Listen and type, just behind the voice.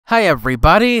Hi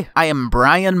everybody, I am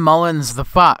Brian Mullins the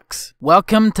Fox.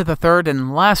 Welcome to the third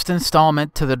and last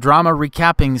installment to the drama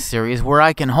recapping series where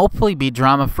I can hopefully be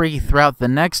drama-free throughout the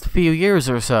next few years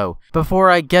or so. Before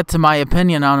I get to my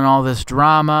opinion on all this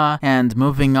drama and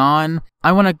moving on,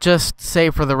 I want to just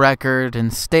say for the record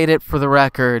and state it for the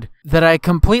record that I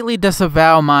completely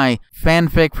disavow my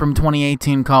fanfic from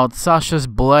 2018 called Sasha's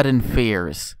Blood and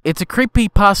Fears. It's a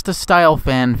creepypasta style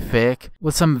fanfic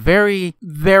with some very,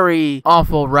 very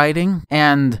awful writing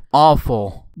and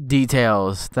awful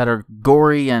details that are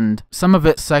gory and some of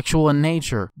it sexual in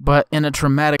nature, but in a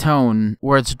traumatic tone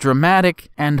where it's dramatic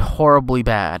and horribly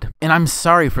bad. And I'm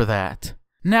sorry for that.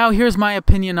 Now, here's my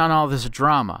opinion on all this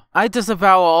drama. I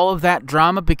disavow all of that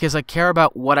drama because I care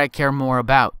about what I care more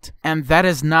about. And that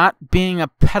is not being a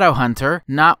pedo hunter,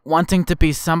 not wanting to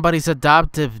be somebody's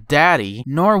adoptive daddy,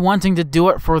 nor wanting to do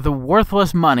it for the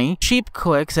worthless money, cheap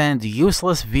clicks, and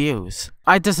useless views.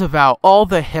 I disavow all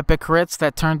the hypocrites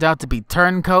that turned out to be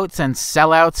turncoats and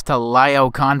sellouts to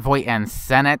Lio Convoy and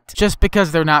Senate just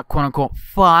because they're not quote-unquote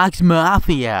Fox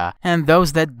Mafia, and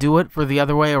those that do it for the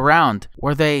other way around,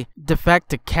 where they defect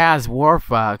to Kaz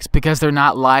Warfox because they're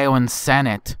not Lio and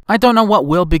Senate. I don't know what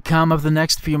will become of the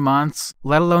next few months,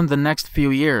 let alone the next few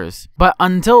years, but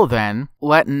until then,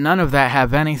 let none of that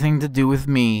have anything to do with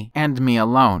me and me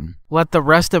alone. Let the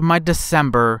rest of my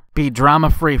December be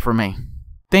drama-free for me.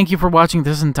 Thank you for watching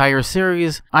this entire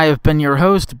series. I have been your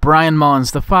host, Brian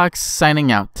Mullins the Fox,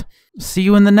 signing out. See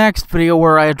you in the next video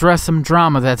where I address some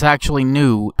drama that's actually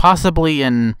new, possibly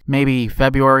in maybe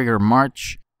February or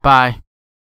March. Bye.